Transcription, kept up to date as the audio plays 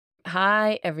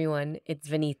Hi, everyone. It's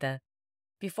Vinita.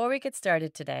 Before we get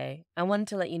started today, I wanted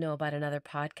to let you know about another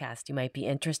podcast you might be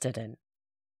interested in.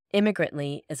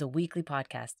 Immigrantly is a weekly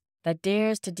podcast that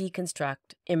dares to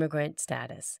deconstruct immigrant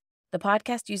status. The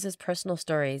podcast uses personal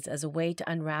stories as a way to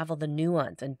unravel the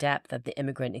nuance and depth of the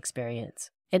immigrant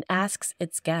experience. It asks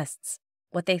its guests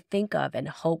what they think of and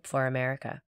hope for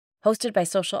America. Hosted by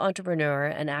social entrepreneur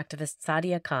and activist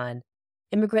Sadia Khan,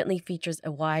 Immigrantly features a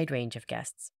wide range of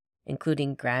guests,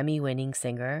 including Grammy-winning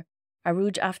singer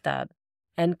Arooj Aftab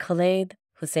and Khaled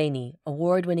Hosseini,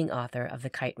 award-winning author of The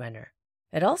Kite Runner.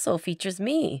 It also features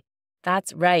me.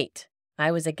 That's right.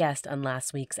 I was a guest on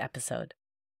last week's episode.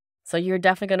 So you're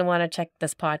definitely going to want to check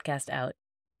this podcast out.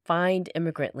 Find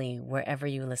Immigrantly wherever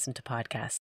you listen to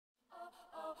podcasts.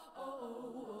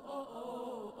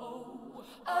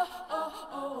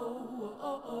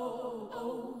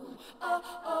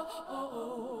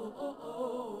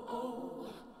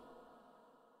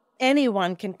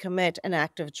 Anyone can commit an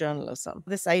act of journalism.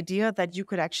 This idea that you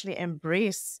could actually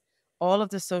embrace all of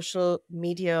the social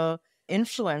media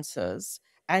influencers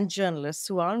and journalists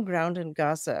who are on ground in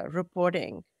Gaza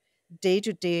reporting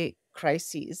day-to-day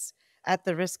crises at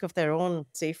the risk of their own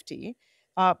safety.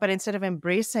 But instead of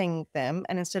embracing them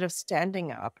and instead of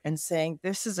standing up and saying,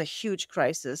 this is a huge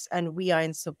crisis and we are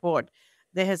in support,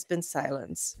 there has been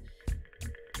silence.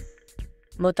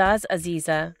 Motaz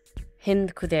Aziza,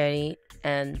 Hind Kuderi,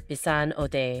 and Bisan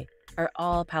Odeh are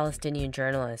all Palestinian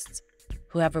journalists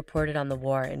who have reported on the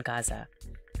war in Gaza.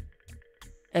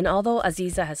 And although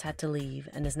Aziza has had to leave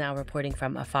and is now reporting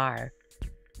from afar,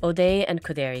 Odeh and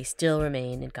Kuderi still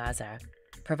remain in Gaza,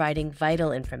 providing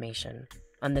vital information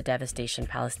on the devastation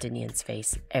Palestinians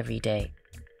face every day.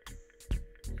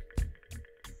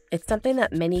 It's something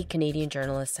that many Canadian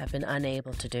journalists have been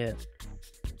unable to do.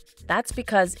 That's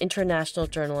because international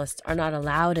journalists are not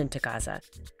allowed into Gaza,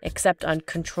 except on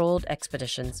controlled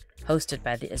expeditions hosted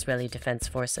by the Israeli Defense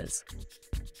Forces.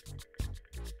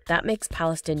 That makes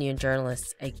Palestinian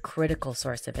journalists a critical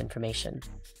source of information,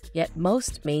 yet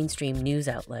most mainstream news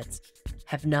outlets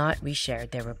have not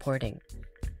reshared their reporting.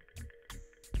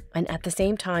 And at the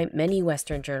same time, many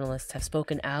Western journalists have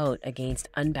spoken out against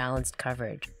unbalanced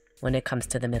coverage when it comes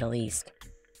to the Middle East.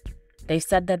 They've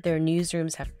said that their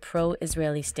newsrooms have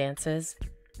pro-Israeli stances,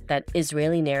 that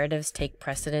Israeli narratives take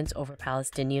precedence over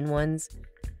Palestinian ones,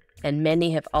 and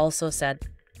many have also said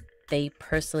they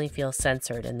personally feel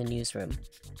censored in the newsroom.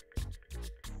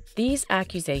 These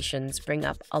accusations bring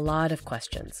up a lot of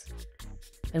questions,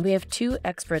 and we have two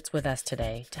experts with us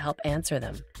today to help answer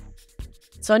them.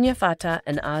 Sonya Fatah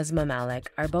and Asmaa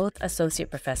Malik are both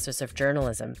associate professors of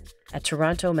journalism at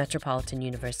Toronto Metropolitan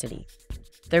University.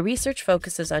 Their research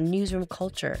focuses on newsroom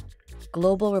culture,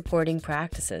 global reporting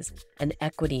practices, and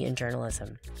equity in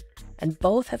journalism. And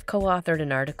both have co-authored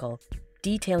an article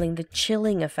detailing the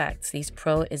chilling effects these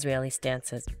pro-Israeli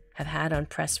stances have had on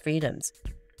press freedoms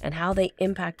and how they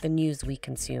impact the news we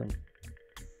consume.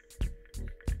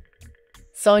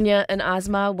 Sonya and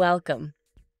Asmaa, welcome.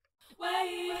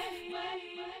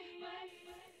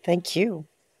 Thank you.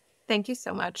 Thank you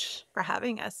so much for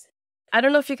having us. I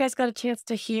don't know if you guys got a chance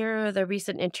to hear the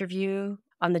recent interview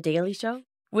on The Daily Show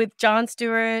with Jon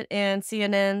Stewart and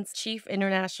CNN's chief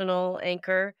international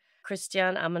anchor,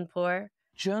 Christian Amanpour.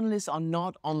 Journalists are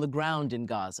not on the ground in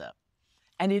Gaza.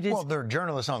 And it is... Well, they're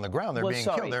journalists on the ground. They're being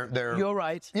killed. You're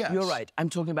right. Yes. You're right. I'm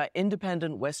talking about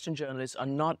independent Western journalists are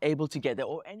not able to get there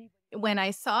or any... When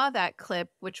I saw that clip,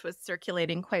 which was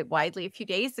circulating quite widely a few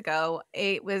days ago,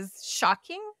 it was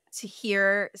shocking to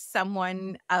hear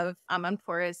someone of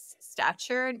Amanpour's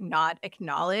stature not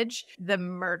acknowledge the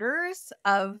murders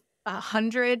of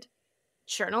 100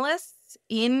 journalists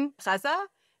in Gaza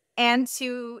and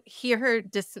to hear her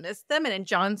dismiss them. And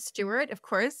Jon Stewart, of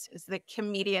course, is the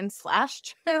comedian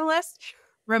 / journalist,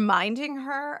 reminding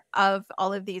her of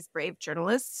all of these brave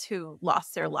journalists who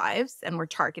lost their lives and were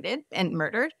targeted and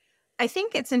murdered. I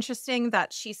think it's interesting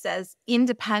that she says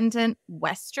independent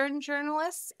Western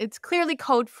journalists. It's clearly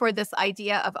code for this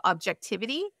idea of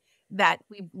objectivity that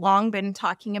we've long been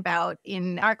talking about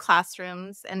in our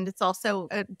classrooms. And it's also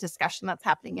a discussion that's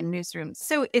happening in newsrooms.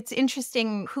 So it's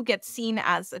interesting who gets seen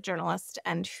as a journalist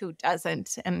and who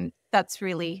doesn't. And that's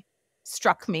really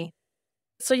struck me.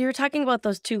 So you're talking about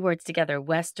those two words together,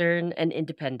 Western and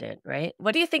independent, right?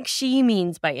 What do you think she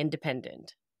means by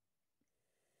independent?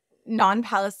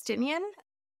 Non-Palestinian.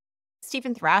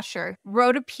 Stephen Thrasher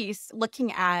wrote a piece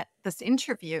looking at this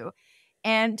interview,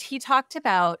 and he talked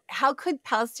about how could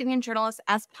Palestinian journalists,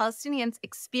 as Palestinians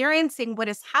experiencing what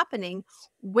is happening,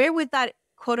 where would that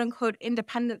quote unquote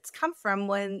independence come from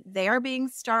when they are being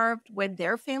starved, when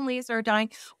their families are dying?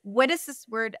 What does this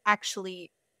word actually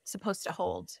supposed to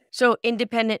hold. So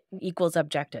independent equals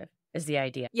objective is the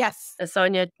idea. Yes.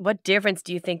 Sonya, what difference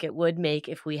do you think it would make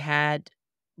if we had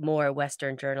more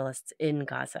Western journalists in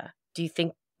Gaza? Do you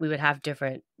think we would have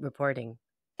different reporting?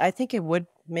 I think it would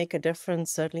make a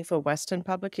difference, certainly for Western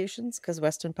publications, because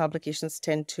Western publications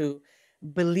tend to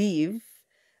believe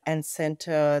and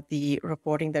center the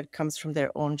reporting that comes from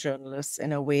their own journalists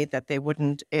in a way that they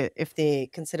wouldn't if they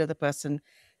consider the person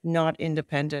not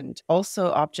independent.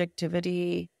 Also,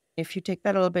 objectivity, if you take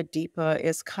that a little bit deeper,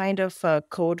 is kind of a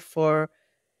code for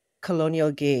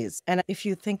colonial gaze. And if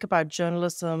you think about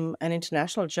journalism and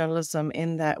international journalism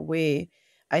in that way,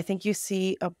 I think you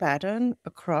see a pattern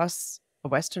across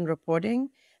Western reporting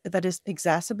that is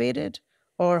exacerbated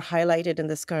or highlighted in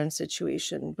this current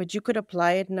situation. But you could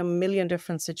apply it in a million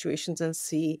different situations and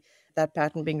see that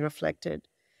pattern being reflected.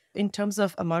 In terms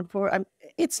of Amanpour,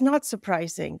 it's not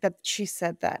surprising that she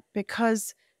said that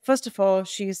because, first of all,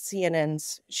 she's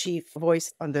CNN's chief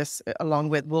voice on this, along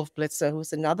with Wolf Blitzer,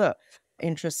 who's another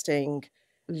interesting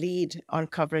lead on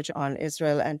coverage on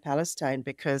Israel and Palestine,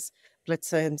 because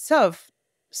Blitzer himself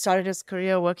started his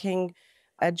career working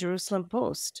at Jerusalem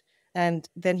Post. And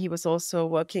then he was also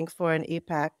working for an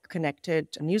APAC connected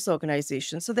news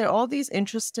organization. So there are all these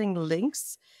interesting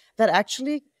links that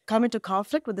actually come into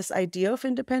conflict with this idea of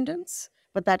independence.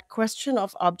 But that question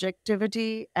of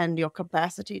objectivity and your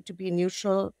capacity to be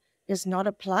neutral is not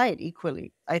applied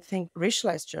equally. I think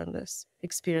racialized journalists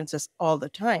experience this all the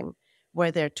time,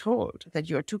 where they're told that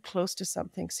you're too close to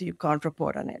something, so you can't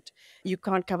report on it. You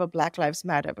can't cover Black Lives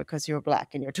Matter because you're Black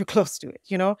and you're too close to it,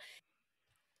 you know?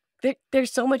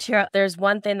 There's so much here. There's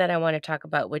one thing that I want to talk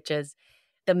about, which is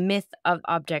the myth of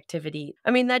objectivity.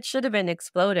 I mean, that should have been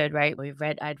exploded, right?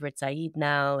 I'd read Said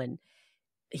now, and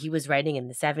he was writing in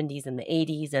the 70s and the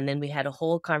 80s. And then we had a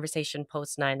whole conversation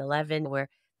post 9/11 where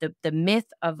the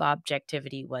myth of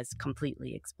objectivity was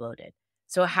completely exploded.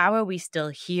 So how are we still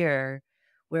here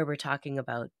where we're talking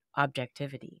about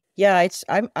objectivity? Yeah,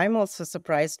 I'm also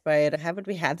surprised by it. Haven't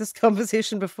we had this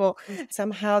conversation before?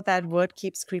 Somehow that word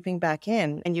keeps creeping back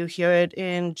in, and you hear it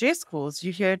in J schools,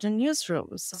 you hear it in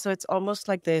newsrooms. So it's almost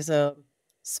like there's a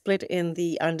split in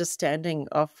the understanding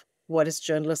of what is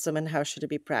journalism and how should it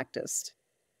be practiced.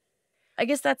 I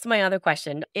guess that's my other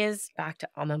question is back to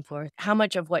Amanpour. How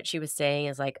much of what she was saying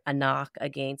is like a knock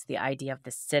against the idea of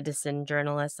the citizen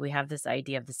journalist? We have this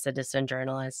idea of the citizen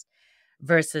journalist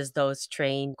versus those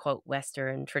trained, quote,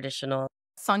 Western traditional.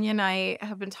 Sonya and I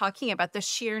have been talking about the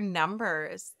sheer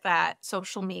numbers that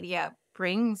social media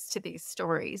brings to these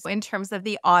stories in terms of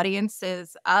the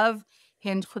audiences of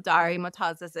Hind Khudari,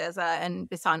 Mutaz Azeza, and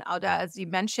Bisan Auda, as you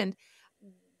mentioned.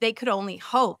 They could only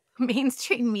hope,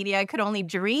 mainstream media could only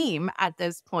dream at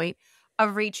this point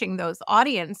of reaching those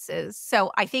audiences.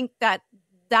 So I think that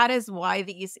is why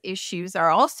these issues are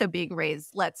also being raised.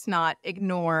 Let's not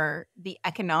ignore the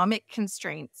economic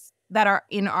constraints that are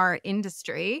in our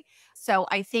industry. So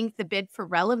I think the bid for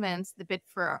relevance, the bid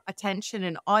for attention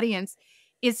and audience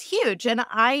is huge. And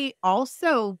I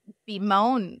also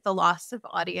bemoan the loss of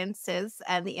audiences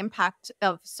and the impact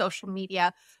of social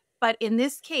media. But in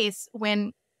this case,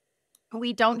 when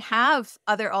we don't have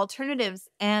other alternatives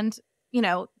and,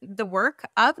 the work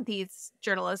of these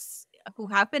journalists who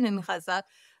have been in Gaza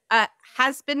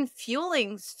has been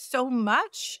fueling so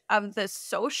much of the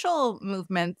social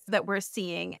movements that we're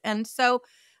seeing. And so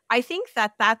I think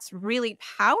that that's really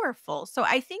powerful. So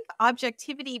I think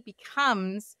objectivity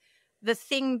becomes the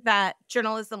thing that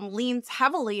journalism leans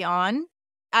heavily on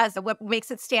as what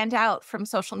makes it stand out from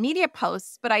social media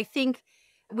posts. But I think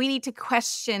we need to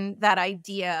question that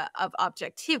idea of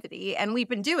objectivity. And we've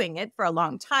been doing it for a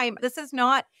long time. This is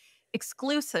not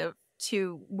exclusive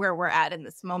to where we're at in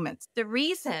this moment. The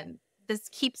reason this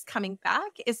keeps coming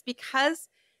back is because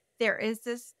there is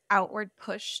this outward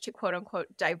push to quote unquote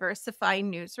diversify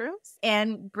newsrooms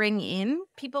and bring in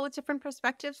people with different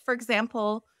perspectives. For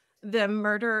example, the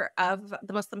murder of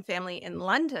the Muslim family in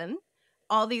London,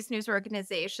 all these news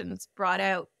organizations brought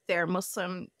out their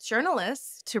Muslim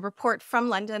journalists to report from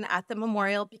London at the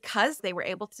memorial because they were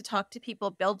able to talk to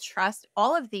people, build trust,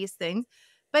 all of these things.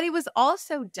 But it was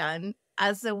also done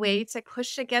as a way to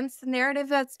push against the narrative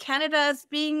that Canada as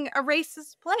being a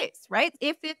racist place, right?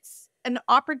 If it's an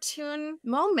opportune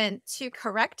moment to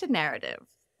correct a narrative,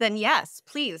 then yes,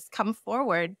 please come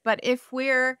forward. But if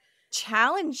we're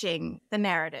challenging the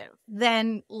narrative,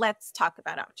 then let's talk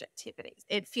about objectivity.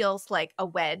 It feels like a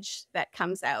wedge that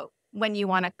comes out when you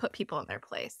want to put people in their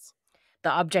place.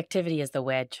 The objectivity is the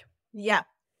wedge. Yeah.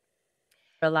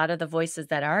 A lot of the voices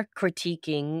that are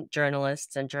critiquing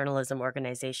journalists and journalism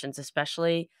organizations,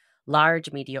 especially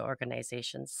large media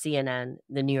organizations, CNN,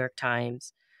 the New York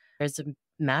Times, there's a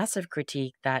massive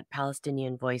critique that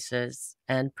Palestinian voices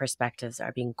and perspectives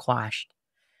are being quashed.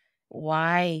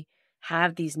 Why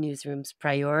have these newsrooms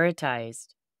prioritized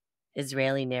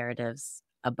Israeli narratives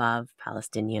above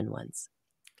Palestinian ones?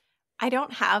 I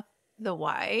don't have the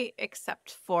why,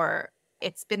 except for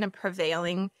it's been a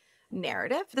prevailing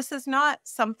narrative. This is not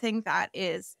something that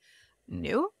is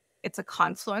new. It's a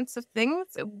confluence of things.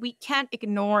 We can't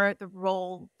ignore the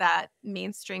role that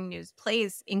mainstream news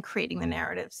plays in creating the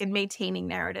narratives, in maintaining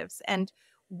narratives, and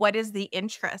what is the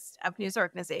interest of news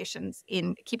organizations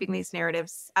in keeping these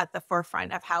narratives at the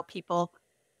forefront of how people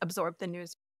absorb the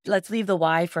news. Let's leave the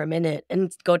why for a minute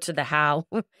and go to the how.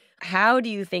 How do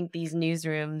you think these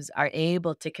newsrooms are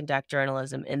able to conduct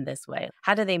journalism in this way?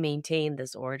 How do they maintain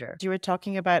this order? You were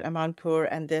talking about Amanpour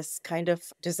and this kind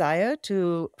of desire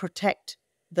to protect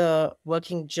the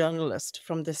working journalist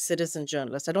from the citizen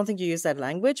journalist. I don't think you use that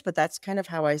language, but that's kind of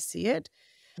how I see it.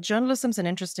 Journalism's an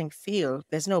interesting field.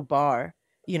 There's no bar.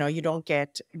 You don't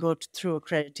go through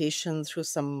accreditation through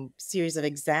some series of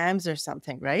exams or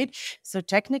something, right? So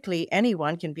technically,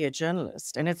 anyone can be a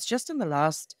journalist. And it's just in the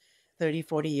last 30,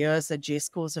 40 years that J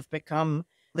schools have become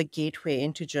the gateway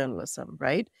into journalism,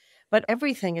 right? But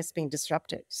everything is being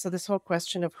disrupted. So this whole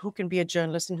question of who can be a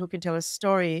journalist and who can tell a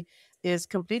story is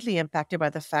completely impacted by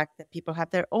the fact that people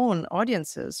have their own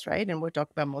audiences, right? And we're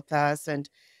talking about Motaz and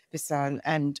Bisan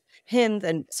and Hind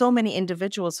and so many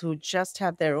individuals who just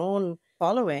have their own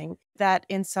following that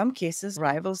in some cases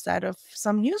rivals that of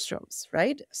some newsrooms,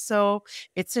 right? So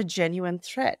it's a genuine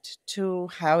threat to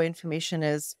how information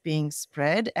is being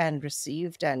spread and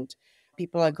received, and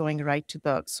people are going right to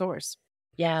the source.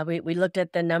 Yeah, we looked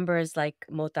at the numbers, like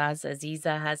Motaz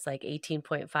Aziza has like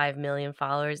 18.5 million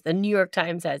followers. The New York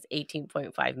Times has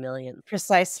 18.5 million.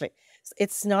 Precisely.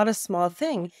 It's not a small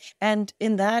thing. And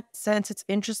in that sense, it's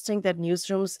interesting that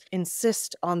newsrooms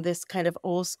insist on this kind of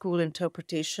old school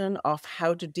interpretation of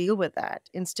how to deal with that.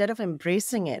 Instead of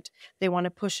embracing it, they want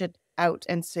to push it out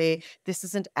and say, this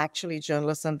isn't actually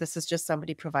journalism. This is just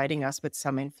somebody providing us with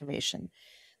some information.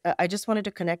 I just wanted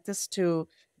to connect this to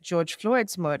George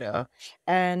Floyd's murder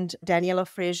and Daniela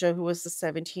Frazier, who was the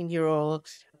 17-year-old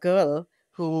girl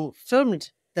who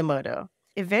filmed the murder.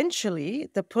 Eventually,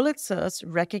 the Pulitzers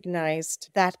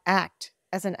recognized that act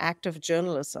as an act of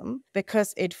journalism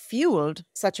because it fueled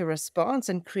such a response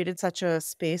and created such a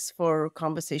space for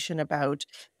conversation about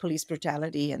police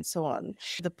brutality and so on.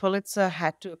 The Pulitzer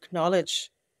had to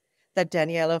acknowledge that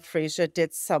Daniela Frazier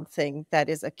did something that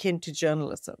is akin to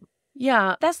journalism.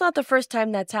 Yeah, that's not the first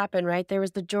time that's happened, right? There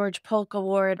was the George Polk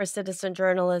Award for citizen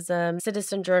journalism.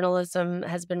 Citizen journalism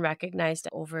has been recognized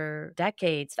over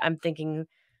decades. I'm thinking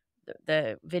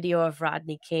the video of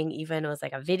Rodney King even was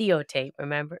like a videotape,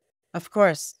 remember? Of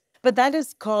course. But that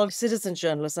is called citizen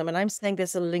journalism. And I'm saying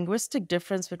there's a linguistic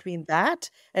difference between that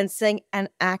and saying an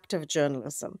act of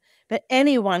journalism. But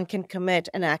anyone can commit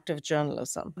an act of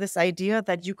journalism. This idea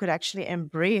that you could actually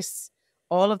embrace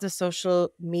all of the social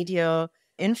media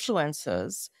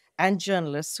influencers and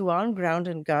journalists who are on ground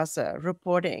in Gaza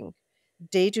reporting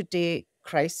day-to-day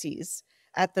crises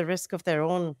at the risk of their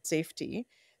own safety.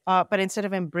 But instead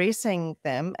of embracing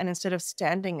them and instead of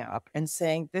standing up and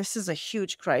saying, this is a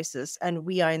huge crisis and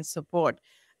we are in support,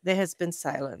 there has been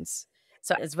silence.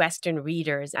 So as Western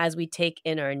readers, as we take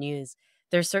in our news,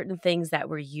 there's certain things that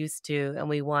we're used to and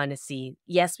we want to see.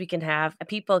 Yes, we can have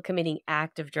people committing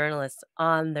active journalists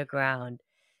on the ground.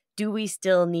 Do we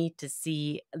still need to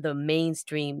see the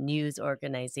mainstream news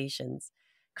organizations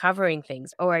covering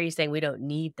things? Or are you saying we don't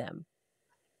need them?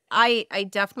 I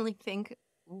definitely think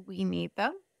we need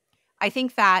them. I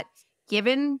think that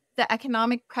given the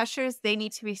economic pressures, they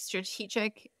need to be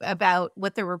strategic about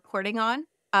what they're reporting on,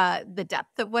 the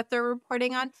depth of what they're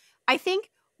reporting on. I think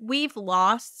we've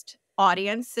lost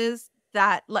audiences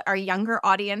that are younger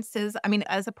audiences. I mean,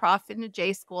 as a prof in a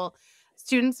J school,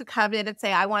 students who come in and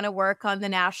say, I want to work on the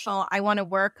national, I want to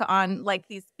work on like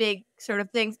these big sort of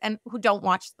things, and who don't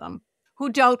watch them, who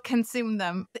don't consume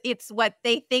them. It's what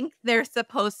they think they're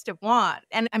supposed to want.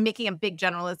 And I'm making a big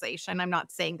generalization. I'm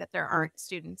not saying that there aren't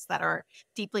students that are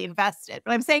deeply invested,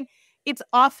 but I'm saying it's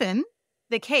often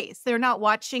the case. They're not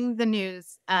watching the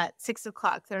news at 6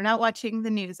 o'clock. They're not watching the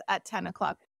news at 10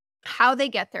 o'clock. How they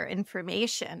get their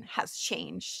information has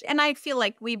changed. And I feel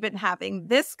like we've been having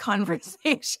this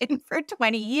conversation for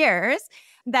 20 years,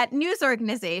 that news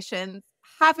organizations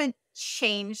haven't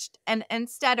changed. And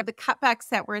instead of the cutbacks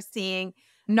that we're seeing,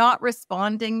 not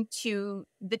responding to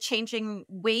the changing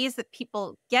ways that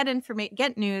people get information,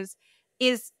 get news,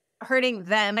 is hurting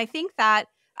them. I think that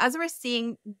as we're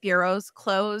seeing bureaus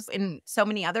close in so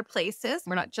many other places,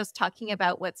 we're not just talking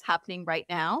about what's happening right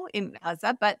now in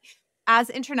Gaza, but as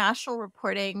international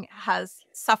reporting has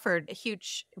suffered a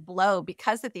huge blow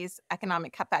because of these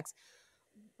economic cutbacks,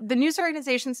 the news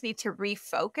organizations need to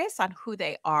refocus on who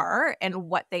they are and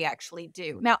what they actually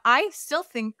do. Now, I still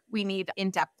think we need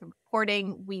in-depth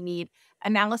reporting, we need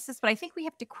analysis, but I think we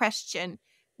have to question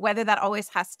whether that always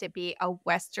has to be a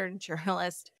Western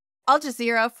journalist. Al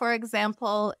Jazeera, for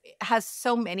example, has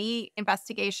so many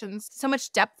investigations, so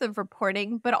much depth of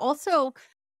reporting, but also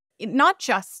not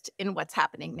just in what's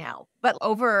happening now, but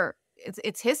over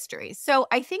its history. So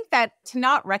I think that to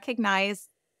not recognize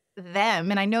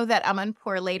them, and I know that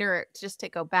Amanpour later, just to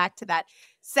go back to that,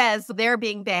 says they're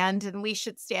being banned and we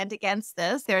should stand against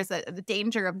this. There's the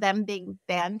danger of them being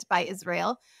banned by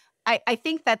Israel. I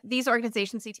think that these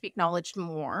organizations need to be acknowledged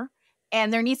more,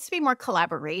 and there needs to be more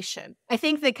collaboration. I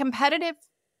think the competitive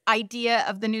idea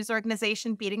of the news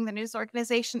organization beating the news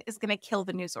organization is going to kill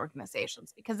the news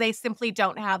organizations because they simply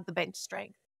don't have the bench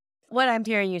strength. What I'm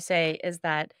hearing you say is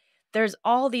that there's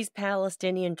all these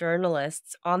Palestinian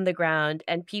journalists on the ground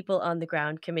and people on the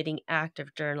ground committing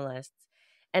active journalists.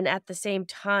 And at the same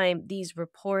time, these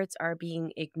reports are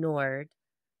being ignored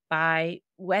by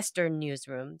Western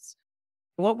newsrooms.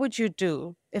 What would you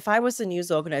do if I was a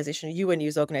news organization, you a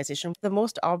news organization? The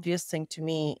most obvious thing to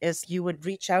me is you would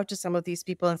reach out to some of these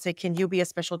people and say, can you be a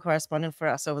special correspondent for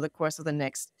us over the course of the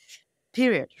next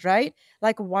period, right?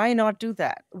 Like, why not do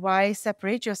that? Why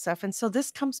separate yourself? And so this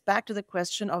comes back to the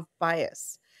question of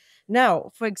bias.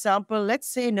 Now, for example, let's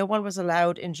say no one was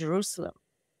allowed in Jerusalem,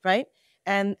 right?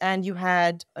 And you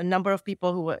had a number of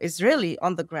people who were Israeli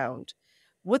on the ground.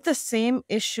 Would the same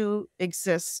issue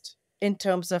exist in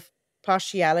terms of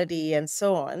partiality and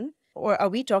so on? Or are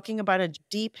we talking about a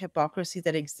deep hypocrisy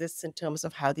that exists in terms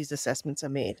of how these assessments are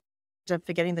made? I'm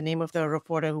forgetting the name of the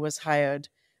reporter who was hired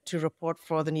to report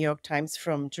for the New York Times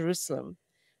from Jerusalem,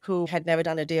 who had never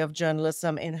done a day of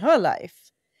journalism in her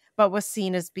life, but was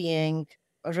seen as being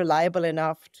reliable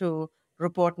enough to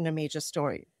report on a major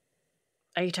story.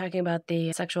 Are you talking about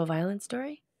the sexual violence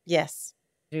story? Yes.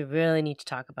 We really need to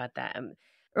talk about that.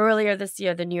 Earlier this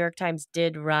year, the New York Times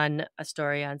did run a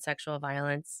story on sexual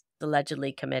violence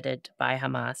allegedly committed by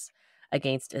Hamas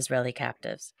against Israeli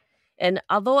captives. And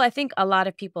although I think a lot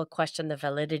of people questioned the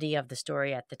validity of the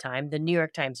story at the time, the New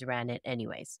York Times ran it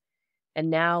anyways. And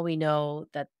now we know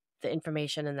that the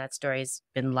information in that story has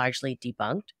been largely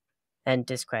debunked and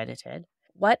discredited.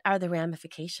 What are the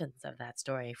ramifications of that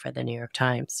story for the New York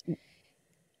Times?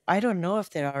 I don't know if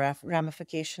there are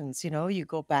ramifications. You know, you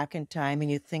go back in time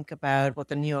and you think about what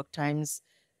the New York Times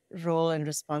role and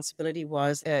responsibility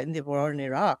was in the war in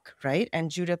Iraq, right?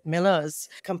 And Judith Miller's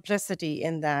complicity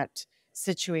in that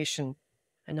situation.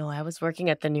 I know, I was working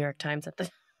at the New York Times at the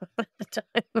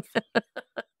time.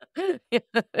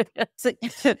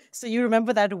 So you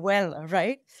remember that well,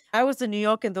 right? I was in New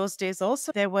York in those days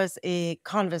also. There was a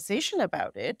conversation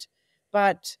about it,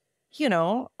 but you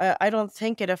know, I don't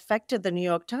think it affected the New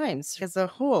York Times as a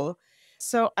whole.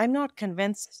 So I'm not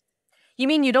convinced. You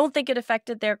mean you don't think it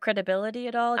affected their credibility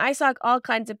at all? I saw all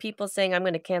kinds of people saying, I'm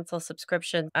going to cancel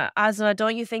subscription. Asmaa,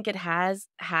 don't you think it has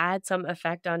had some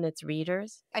effect on its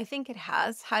readers? I think it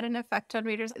has had an effect on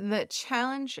readers. The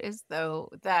challenge is, though,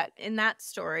 that in that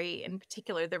story, in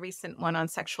particular, the recent one on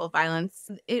sexual violence,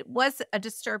 it was a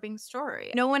disturbing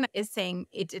story. No one is saying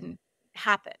it didn't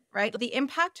happen, right? The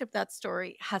impact of that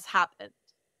story has happened.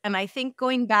 And I think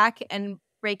going back and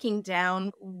breaking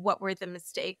down what were the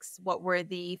mistakes, what were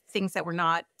the things that were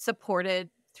not supported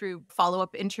through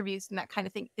follow-up interviews and that kind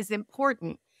of thing is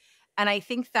important. And I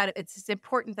think that it's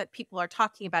important that people are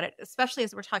talking about it, especially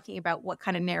as we're talking about what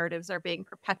kind of narratives are being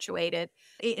perpetuated.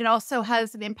 It also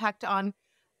has an impact on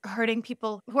hurting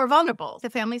people who are vulnerable. The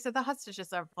families of the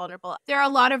hostages are vulnerable. There are a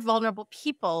lot of vulnerable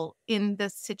people in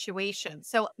this situation.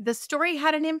 So the story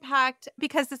had an impact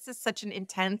because this is such an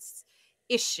intense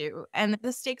issue and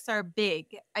the stakes are big.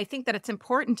 I think that it's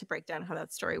important to break down how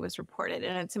that story was reported,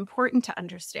 and it's important to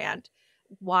understand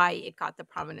why it got the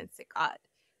prominence it got.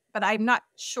 But I'm not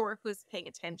sure who's paying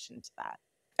attention to that.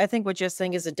 I think what you're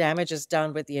saying is the damage is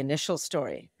done with the initial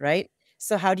story, right?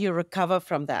 So how do you recover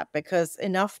from that? Because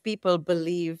enough people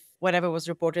believe whatever was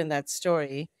reported in that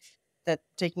story that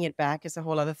taking it back is a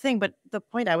whole other thing. But the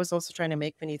point I was also trying to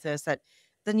make, Vinita, is that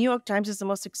the New York Times is the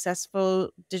most successful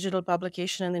digital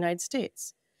publication in the United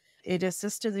States. It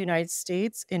assisted the United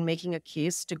States in making a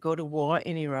case to go to war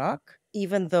in Iraq,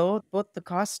 even though both the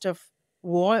cost of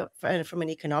war from an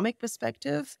economic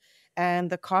perspective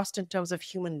and the cost in terms of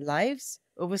human lives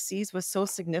overseas was so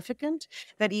significant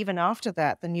that even after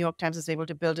that, the New York Times was able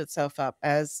to build itself up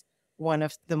as one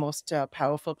of the most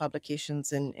powerful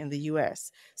publications in the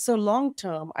US. So long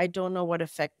term, I don't know what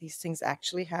effect these things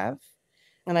actually have.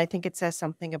 And I think it says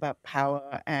something about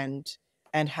power and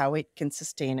how it can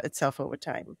sustain itself over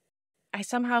time. I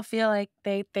somehow feel like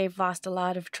they've lost a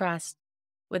lot of trust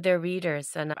with their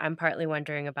readers, and I'm partly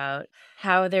wondering about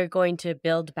how they're going to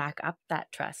build back up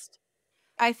that trust.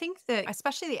 I think that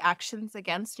especially the actions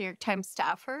against New York Times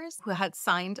staffers who had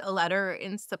signed a letter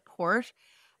in support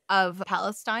of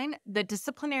Palestine, the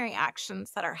disciplinary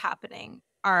actions that are happening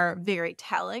are very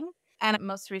telling. And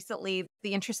most recently,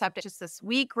 The Intercept just this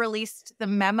week released the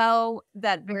memo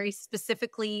that very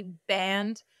specifically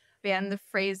banned the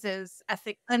phrases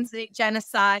ethnic cleansing,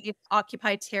 genocide,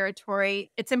 occupied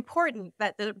territory. It's important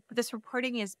that this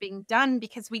reporting is being done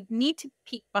because we need to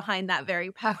peek behind that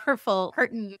very powerful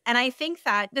curtain. And I think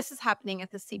that this is happening at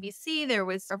the CBC. There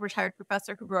was a retired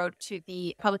professor who wrote to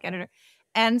the public editor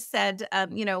and said,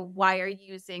 why are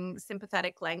you using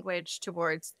sympathetic language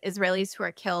towards Israelis who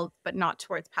are killed, but not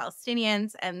towards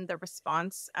Palestinians? And the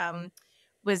response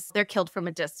was they're killed from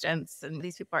a distance and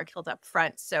these people are killed up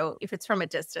front. So if it's from a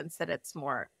distance, then it's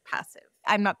more passive.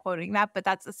 I'm not quoting that, but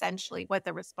that's essentially what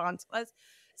the response was.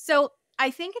 So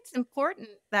I think it's important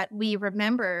that we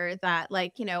remember that,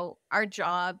 our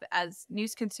job as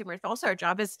news consumers, also our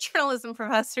job as journalism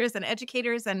professors and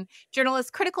educators and journalists,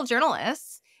 critical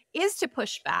journalists, is to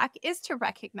push back, is to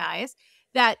recognize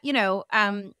that,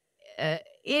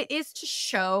 it is to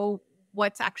show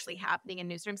what's actually happening in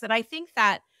newsrooms. And I think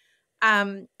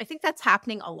that's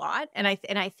happening a lot. And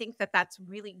I think that that's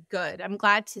really good. I'm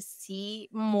glad to see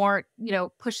more,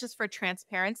 pushes for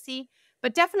transparency,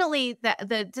 but definitely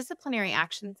the disciplinary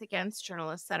actions against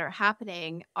journalists that are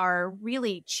happening are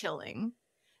really chilling.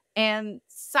 And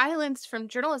silence from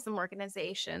journalism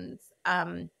organizations,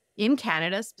 in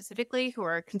Canada specifically, who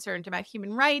are concerned about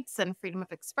human rights and freedom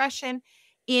of expression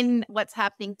in what's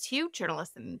happening to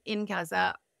journalists in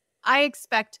Gaza, I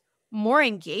expect more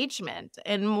engagement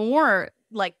and more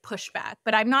pushback,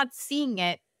 but I'm not seeing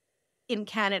it in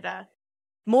Canada.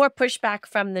 More pushback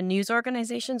from the news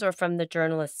organizations or from the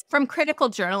journalists? From critical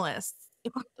journalists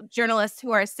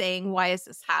who are saying, why is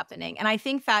this happening? And I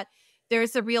think that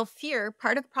there's a real fear.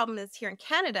 Part of the problem is here in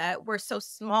Canada, we're so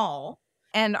small.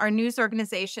 And our news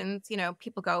organizations,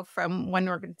 people go from one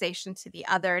organization to the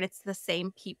other, and it's the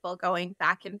same people going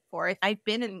back and forth. I've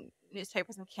been in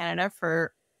newspapers in Canada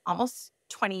for almost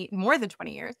more than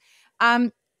 20 years.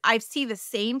 I see the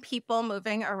same people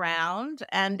moving around,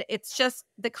 and it's just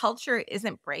the culture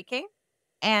isn't breaking,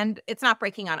 and it's not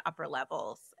breaking on upper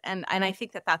levels. And I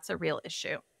think that that's a real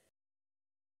issue.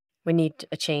 We need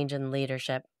a change in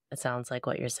leadership. It sounds like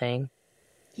what you're saying.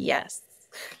 Yes.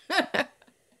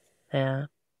 Yeah.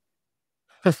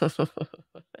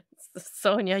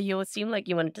 Sonya, you seem like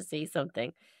you wanted to say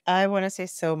something. I want to say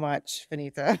so much,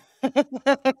 Vinita.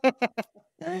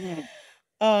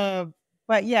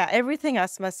 But yeah, everything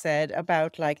Asmaa said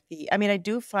about I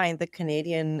do find the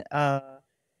Canadian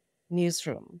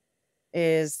newsroom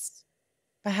is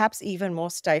perhaps even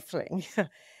more stifling.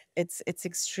 It's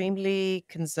extremely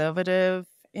conservative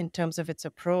in terms of its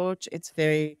approach. It's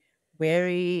very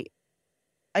wary.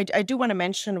 I do want to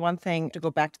mention one thing to go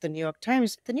back to the New York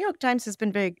Times. The New York Times has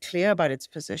been very clear about its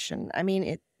position. I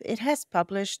mean, it has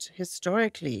published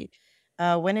historically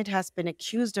when it has been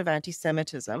accused of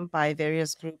anti-Semitism by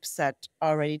various groups that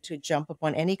are ready to jump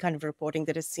upon any kind of reporting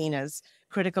that is seen as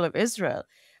critical of Israel.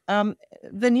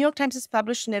 The New York Times has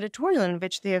published an editorial in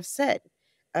which they have said,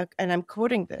 and I'm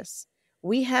quoting this,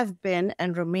 "We have been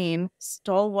and remain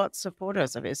stalwart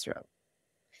supporters of Israel."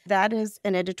 That is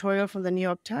an editorial from the New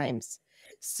York Times.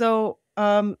 So,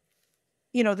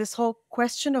 this whole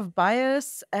question of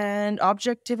bias and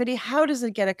objectivity, how does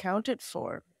it get accounted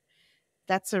for?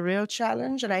 That's a real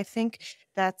challenge. And I think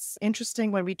that's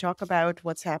interesting when we talk about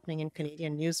what's happening in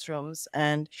Canadian newsrooms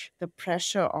and the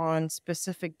pressure on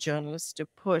specific journalists to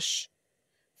push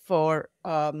for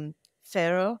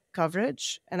fairer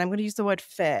coverage. And I'm going to use the word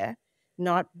fair,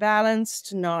 not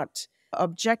balanced, not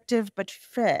objective, but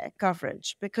fair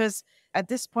coverage. Because at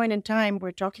this point in time,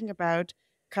 we're talking about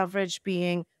coverage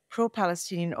being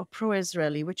pro-Palestinian or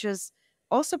pro-Israeli, which is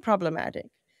also problematic.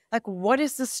 Like, what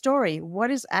is the story?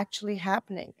 What is actually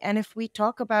happening? And if we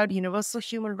talk about universal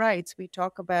human rights, we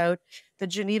talk about the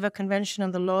Geneva Convention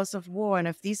on the Laws of War, and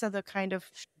if these are the kind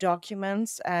of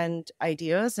documents and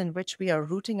ideas in which we are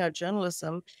rooting our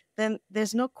journalism, then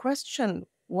there's no question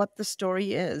what the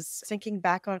story is. Thinking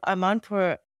back on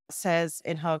Amanpour says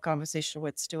in her conversation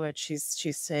with Stuart,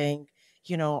 she's saying,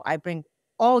 I bring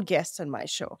all guests on my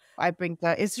show. I bring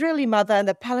the Israeli mother and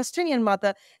the Palestinian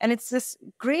mother, and it's this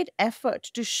great effort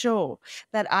to show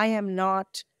that I am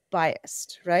not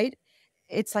biased, right?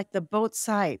 It's like the both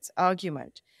sides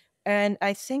argument. And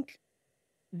I think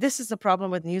this is the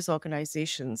problem with news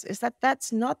organizations, is that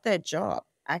that's not their job,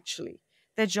 actually.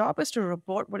 Their job is to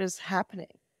report what is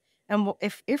happening. And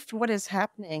if what is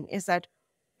happening is that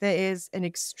there is an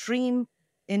extreme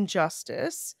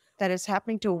injustice that is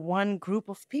happening to one group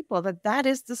of people, that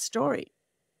is the story.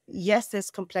 Yes, there's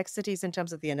complexities in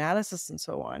terms of the analysis and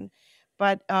so on,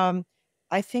 but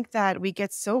I think that we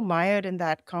get so mired in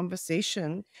that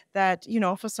conversation that,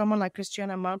 for someone like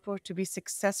Christiana Amanpour to be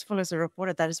successful as a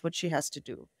reporter, that is what she has to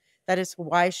do. That is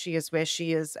why she is where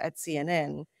she is at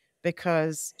CNN,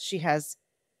 because she has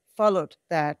followed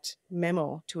that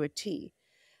memo to a T.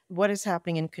 What is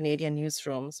happening in Canadian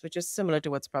newsrooms, which is similar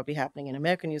to what's probably happening in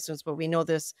American newsrooms, but we know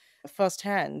this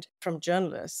firsthand from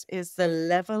journalists, is the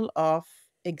level of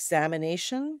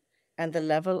examination and the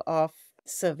level of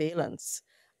surveillance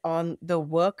on the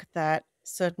work that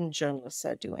certain journalists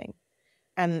are doing.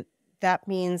 And that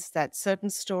means that certain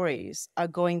stories are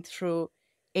going through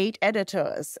 8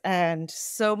 editors and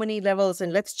so many levels,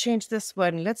 and let's change this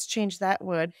word and let's change that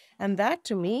word. And that,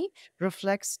 to me,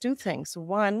 reflects 2 things.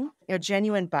 1, a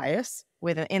genuine bias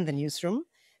in the newsroom,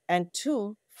 and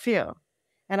 2, fear.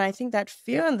 And I think that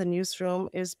fear in the newsroom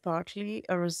is partly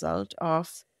a result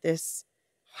of this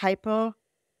hyper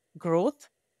growth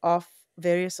of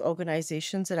various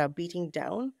organizations that are beating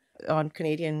down on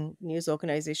Canadian news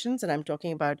organizations. And I'm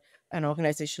talking about an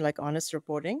organization like Honest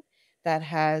Reporting that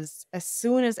has, as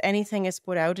soon as anything is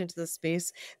put out into the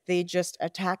space, they just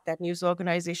attack that news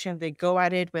organization. They go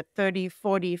at it with 30,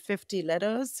 40, 50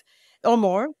 letters or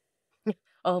more.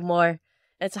 Oh, more.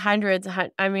 It's hundreds.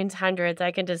 It's hundreds.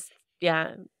 I can just,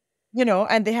 yeah.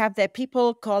 And they have their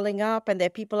people calling up, and their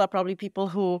people are probably people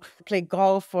who play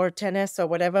golf or tennis or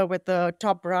whatever with the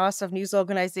top brass of news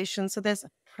organizations. So there's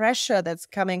pressure that's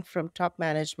coming from top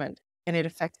management, and it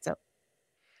affects them.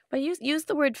 But you use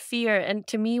the word fear. And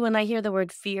to me, when I hear the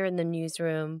word fear in the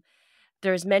newsroom,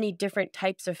 there's many different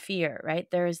types of fear, right?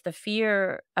 There's the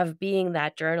fear of being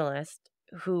that journalist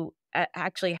who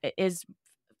actually is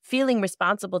feeling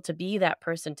responsible to be that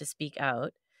person to speak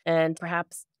out. And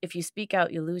perhaps if you speak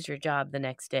out, you lose your job the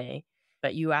next day,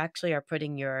 but you actually are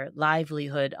putting your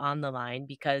livelihood on the line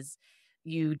because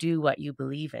you do what you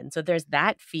believe in. So there's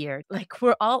that fear. Like,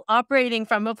 we're all operating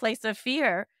from a place of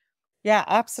fear. Yeah,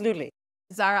 absolutely.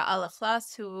 Zara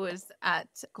Al-Akhlas, who was at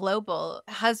Global,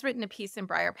 has written a piece in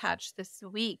Briar Patch this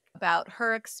week about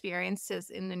her experiences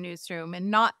in the newsroom,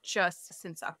 and not just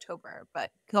since October,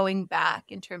 but going back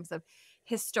in terms of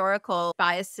historical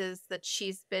biases that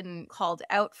she's been called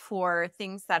out for,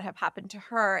 things that have happened to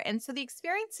her. And so the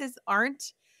experiences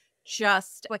aren't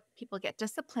just what people get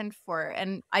disciplined for.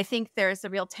 And I think there's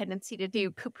a real tendency to do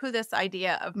poo-poo this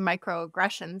idea of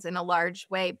microaggressions in a large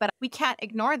way, but we can't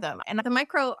ignore them. And the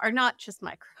micro are not just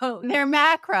micro, they're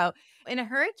macro. In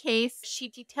her case, she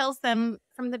details them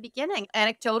from the beginning.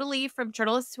 Anecdotally, from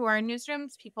journalists who are in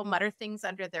newsrooms, people mutter things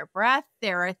under their breath.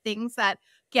 There are things that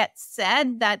get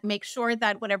said that make sure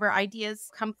that whatever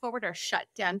ideas come forward are shut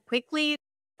down quickly.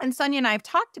 And Sonya and I have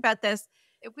talked about this.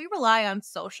 If we rely on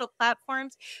social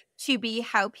platforms to be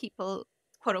how people,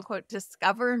 quote unquote,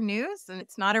 discover news, and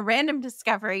it's not a random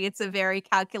discovery, it's a very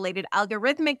calculated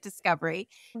algorithmic discovery,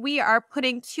 we are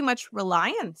putting too much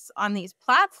reliance on these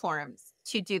platforms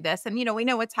to do this. And, we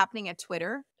know what's happening at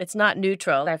Twitter. It's not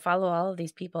neutral. I follow all of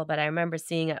these people, but I remember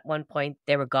seeing at one point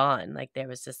they were gone. Like, there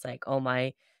was just like, oh,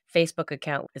 my Facebook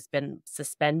account has been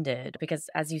suspended because,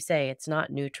 as you say, it's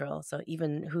not neutral. So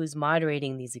even who's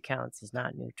moderating these accounts is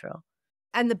not neutral.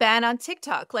 And the ban on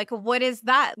TikTok, like, what is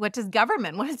that? What does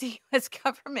the U.S.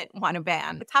 government want to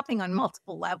ban? It's happening on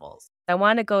multiple levels. I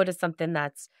want to go to something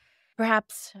that's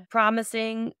perhaps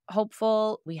promising,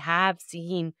 hopeful. We have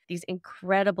seen these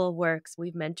incredible works.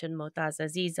 We've mentioned Motaz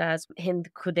Azizas, Hind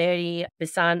Kuderi,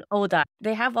 Bisan Oda.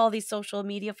 They have all these social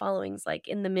media followings, like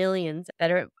in the millions,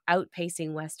 that are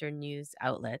outpacing Western news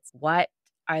outlets. What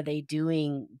are they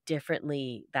doing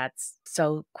differently that's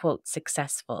so, quote,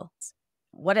 successful?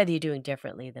 What are they doing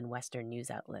differently than Western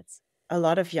news outlets? A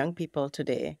lot of young people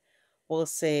today will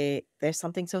say there's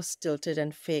something so stilted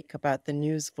and fake about the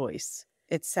news voice.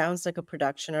 It sounds like a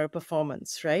production or a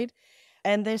performance, right?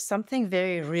 And there's something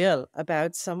very real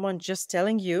about someone just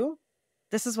telling you,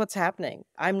 this is what's happening.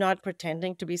 I'm not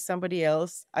pretending to be somebody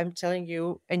else. I'm telling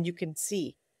you, and you can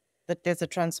see that there's a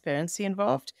transparency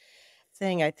involved.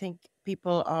 I think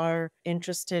people are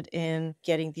interested in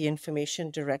getting the information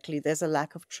directly. There's a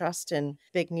lack of trust in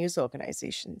big news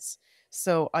organizations.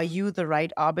 So are you the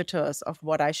right arbiters of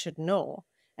what I should know?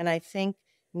 And I think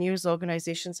news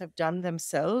organizations have done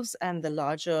themselves and the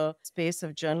larger space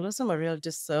of journalism a real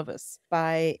disservice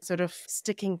by sort of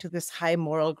sticking to this high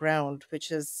moral ground,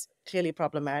 which is clearly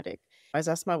problematic. As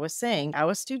Asmaa was saying,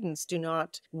 our students do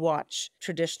not watch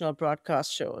traditional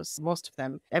broadcast shows, most of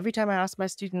them. Every time I ask my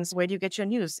students, where do you get your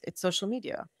news? It's social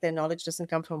media. Their knowledge doesn't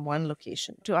come from one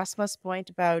location. To Asma's point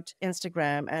about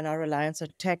Instagram and our reliance on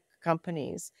tech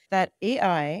companies, that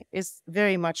AI is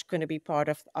very much going to be part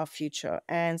of our future.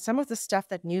 And some of the stuff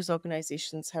that news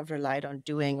organizations have relied on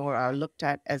doing or are looked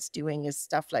at as doing is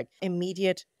stuff like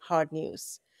immediate hard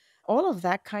news. All of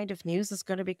that kind of news is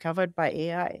going to be covered by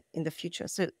AI in the future.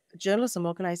 So journalism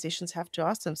organizations have to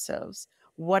ask themselves,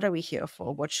 what are we here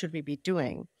for? What should we be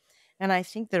doing? And I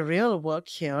think the real work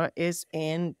here is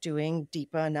in doing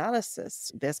deeper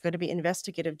analysis. There's going to be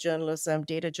investigative journalism,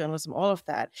 data journalism, all of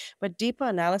that, but deeper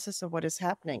analysis of what is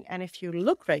happening. And if you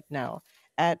look right now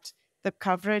at the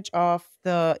coverage of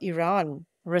the Iran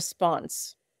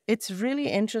response, it's really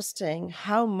interesting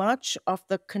how much of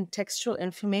the contextual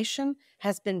information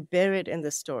has been buried in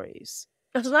the stories.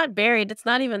 It's not buried. It's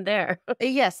not even there.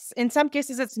 Yes. In some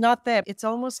cases, it's not there. It's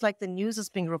almost like the news is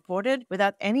being reported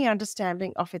without any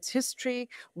understanding of its history,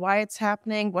 why it's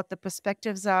happening, what the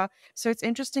perspectives are. So it's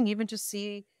interesting even to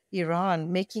see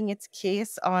Iran making its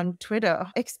case on Twitter,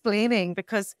 explaining,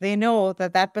 because they know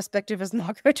that that perspective is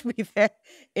not going to be there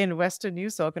in Western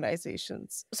news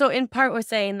organizations. So in part, we're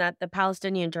saying that the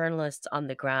Palestinian journalists on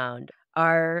the ground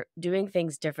are doing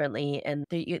things differently, and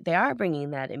they are bringing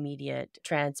that immediate,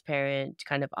 transparent,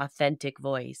 kind of authentic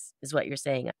voice, is what you're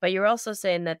saying. But you're also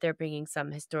saying that they're bringing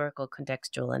some historical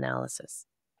contextual analysis.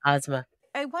 Asmaa.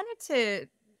 I wanted to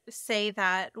say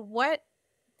that what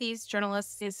these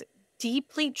journalists is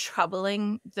deeply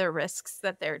troubling the risks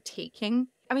that they're taking.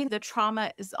 I mean, the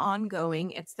trauma is ongoing.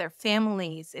 It's their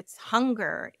families, it's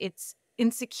hunger, it's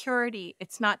insecurity,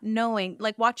 it's not knowing.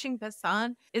 Like watching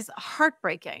Basan is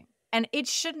heartbreaking. And it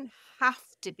shouldn't have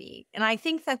to be. And I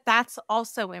think that that's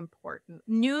also important.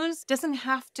 News doesn't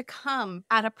have to come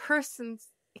at a person's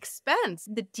expense.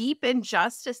 The deep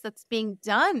injustice that's being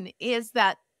done is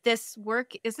that this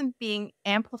work isn't being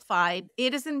amplified.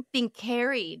 It isn't being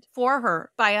carried for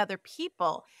her by other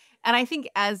people. And I think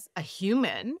as a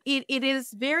human, it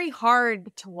is very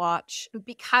hard to watch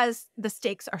because the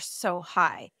stakes are so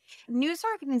high. News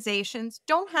organizations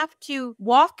don't have to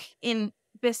walk in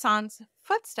Basan's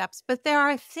footsteps, but there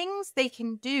are things they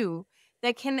can do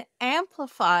that can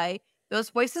amplify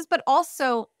those voices, but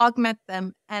also augment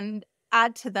them and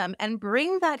add to them and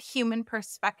bring that human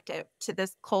perspective to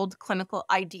this cold clinical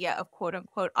idea of quote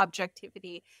unquote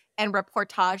objectivity and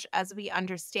reportage as we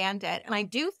understand it. And I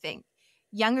do think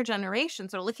younger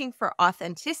generations are looking for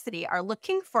authenticity, are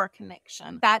looking for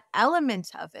connection. That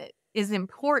element of it is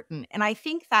important. And I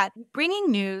think that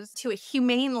bringing news to a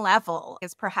humane level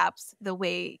is perhaps the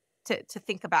way to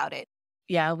think about it.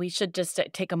 Yeah, we should just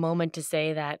take a moment to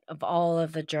say that of all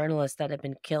of the journalists that have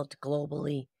been killed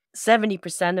globally,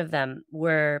 70% of them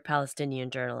were Palestinian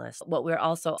journalists. What we're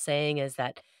also saying is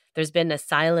that there's been a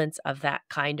silence of that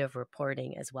kind of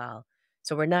reporting as well.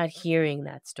 So we're not hearing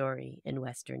that story in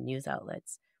Western news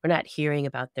outlets. We're not hearing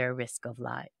about their risk of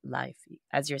life.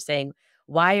 As you're saying,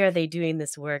 why are they doing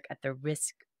this work at the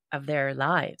risk of their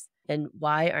lives? And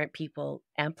why aren't people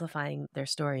amplifying their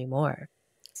story more?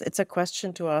 It's a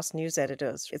question to ask news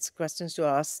editors. It's questions to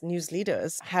ask news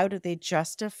leaders. How do they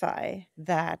justify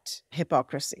that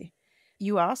hypocrisy?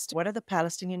 You asked, what are the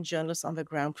Palestinian journalists on the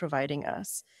ground providing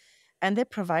us? And they're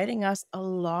providing us a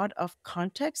lot of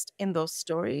context in those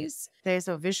stories. There's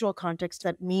a visual context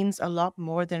that means a lot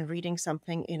more than reading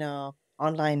something in an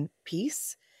online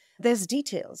piece. There's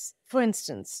details. For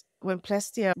instance, when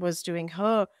Plestia was doing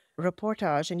her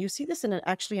reportage, and you see this in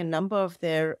actually a number of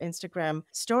their Instagram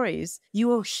stories, you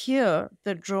will hear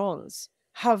the drones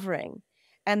hovering.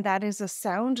 And that is a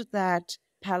sound that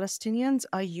Palestinians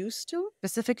are used to,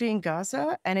 specifically in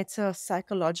Gaza, and it's a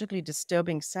psychologically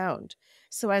disturbing sound.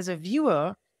 So as a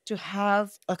viewer, to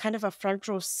have a kind of a front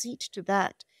row seat to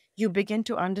that, you begin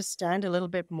to understand a little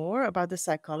bit more about the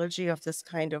psychology of this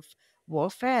kind of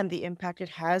warfare and the impact it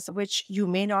has, which you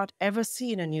may not ever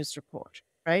see in a news report,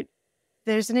 right?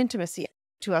 There's an intimacy.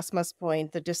 To Asma's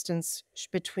point, the distance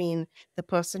between the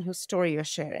person whose story you're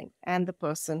sharing and the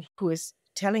person who is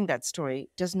telling that story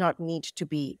does not need to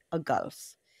be a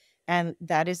gulf. And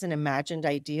that is an imagined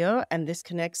idea. And this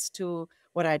connects to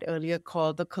what I'd earlier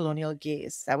called the colonial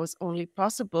gaze. That was only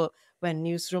possible when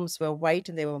newsrooms were white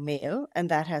and they were male, and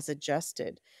that has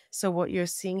adjusted. So what you're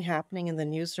seeing happening in the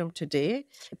newsroom today,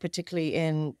 particularly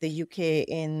in the UK,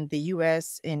 in the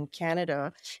US, in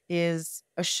Canada, is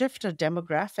a shift of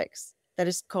demographics that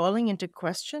is calling into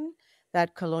question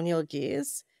that colonial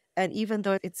gaze. And even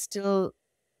though it's still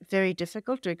very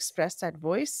difficult to express that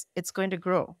voice, it's going to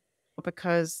grow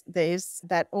because there is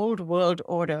that old world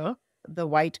order, the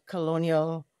white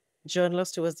colonial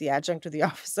journalist who was the adjunct to the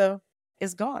officer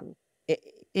is gone.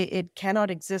 It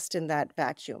cannot exist in that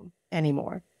vacuum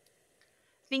anymore.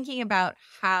 Thinking about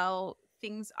how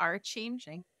things are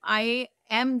changing, I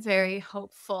am very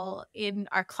hopeful in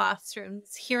our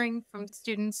classrooms, hearing from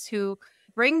students who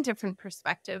bring different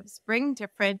perspectives, bring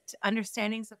different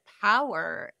understandings of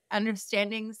power,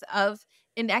 understandings of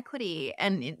inequity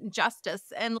and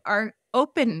injustice, and are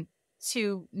open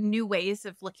to new ways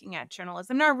of looking at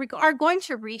journalism and are going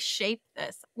to reshape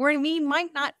this, where we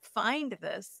might not find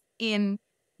this in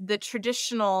the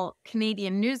traditional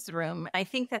Canadian newsroom. I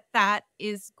think that that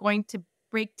is going to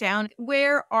break down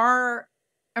where are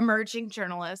emerging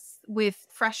journalists with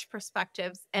fresh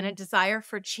perspectives and a desire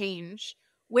for change.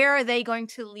 Where are they going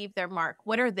to leave their mark?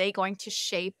 What are they going to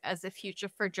shape as a future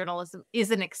for journalism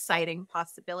is an exciting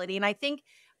possibility. And I think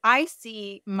I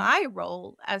see my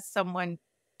role as someone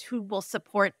who will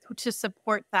support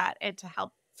that and to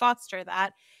help foster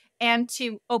that and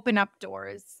to open up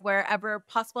doors wherever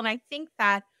possible. And I think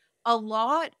that a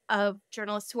lot of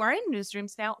journalists who are in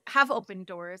newsrooms now have opened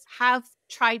doors, have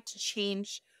tried to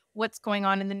change what's going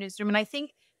on in the newsroom. And I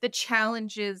think the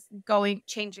challenge is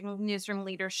changing newsroom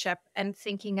leadership and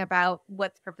thinking about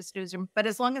what's the purpose of newsroom. But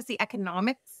as long as the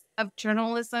economics of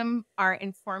journalism are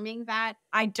informing that,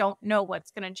 I don't know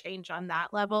what's going to change on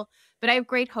that level. But I have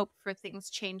great hope for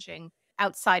things changing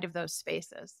outside of those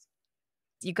spaces.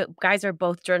 You guys are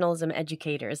both journalism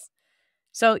educators.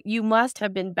 So you must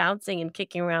have been bouncing and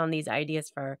kicking around these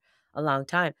ideas for a long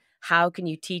time. How can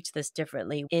you teach this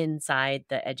differently inside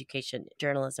the education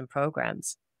journalism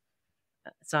programs?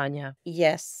 Sonya?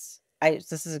 Yes,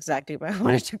 this is exactly where I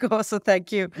wanted to go. So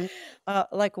thank you.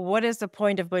 What is the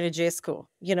point of going to J school?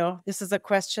 This is a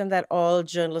question that all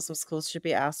journalism schools should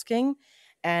be asking.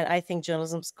 And I think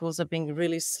journalism schools are being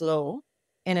really slow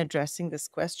in addressing this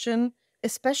question,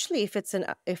 especially if it's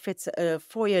a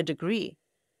 4-year degree.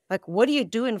 Like, what do you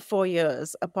do in 4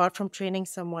 years apart from training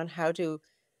someone how to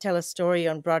tell a story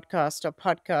on broadcast or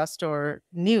podcast or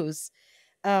news?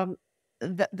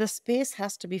 The space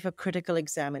has to be for critical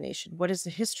examination. What is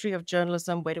the history of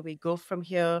journalism? Where do we go from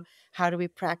here? How do we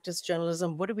practice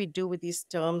journalism? What do we do with these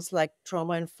terms like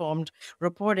trauma-informed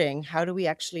reporting? How do we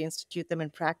actually institute them in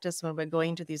practice when we're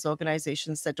going to these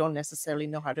organizations that don't necessarily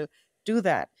know how to do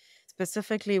that?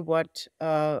 Specifically, what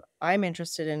I'm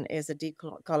interested in is a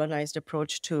decolonized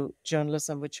approach to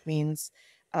journalism, which means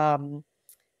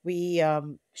we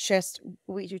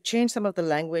change some of the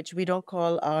language. We don't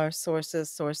call our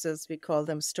sources, we call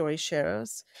them story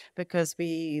sharers, because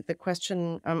the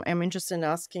question I'm interested in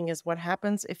asking is what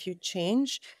happens if you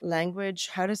change language?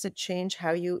 How does it change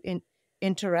how you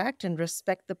interact and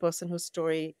respect the person whose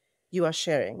story you are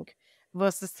sharing,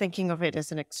 versus thinking of it as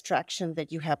an extraction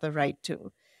that you have the right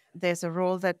to? There's a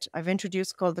role that I've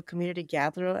introduced called the community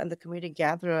gatherer, and the community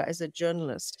gatherer is a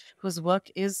journalist whose work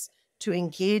is to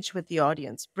engage with the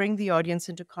audience, bring the audience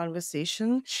into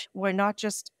conversation. We're not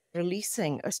just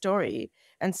releasing a story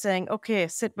and saying, okay,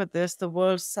 sit with this, the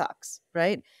world sucks,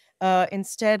 right?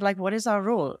 Instead, what is our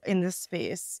role in this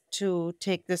space to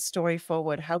take this story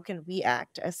forward? How can we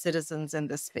act as citizens in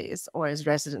this space or as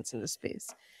residents in this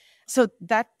space? So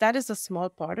that is a small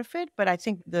part of it, but I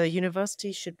think the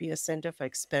university should be a center for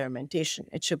experimentation.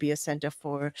 It should be a center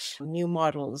for new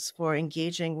models, for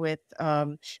engaging with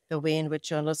the way in which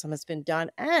journalism has been done,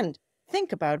 and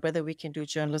think about whether we can do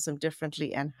journalism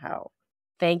differently and how.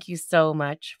 Thank you so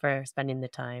much for spending the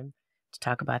time to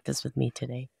talk about this with me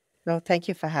today. No, thank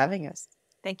you for having us.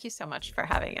 Thank you so much for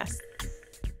having us.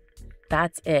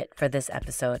 That's it for this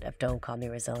episode of Don't Call Me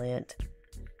Resilient.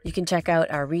 You can check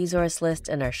out our resource list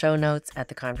and our show notes at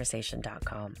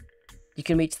theconversation.com. You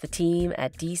can reach the team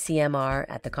at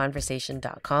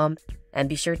dcmr@theconversation.com, and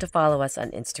be sure to follow us on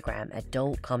Instagram at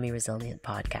Don't Call Me Resilient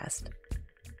Podcast.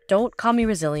 Don't Call Me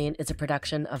Resilient is a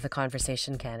production of The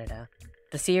Conversation Canada.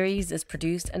 The series is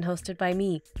produced and hosted by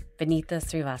me, Vinita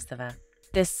Srivastava.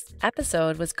 This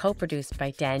episode was co-produced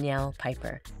by Danielle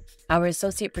Piper. Our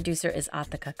associate producer is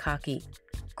Atika Kaki.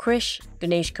 Krish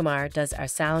Ganesh Kumar does our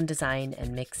sound design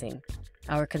and mixing.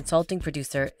 Our consulting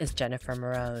producer is Jennifer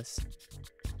Morose.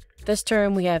 This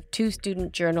term, we have 2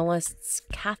 student journalists,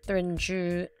 Catherine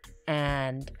Zhu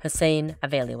and Hussein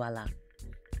Aveliwala.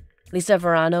 Lisa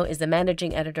Verano is the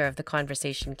managing editor of The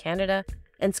Conversation Canada,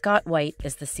 and Scott White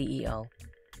is the CEO.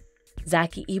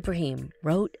 Zaki Ibrahim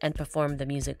wrote and performed the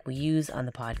music we use on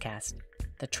the podcast.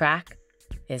 The track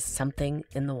is Something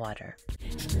in the Water.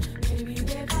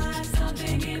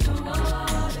 Something in the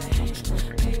water.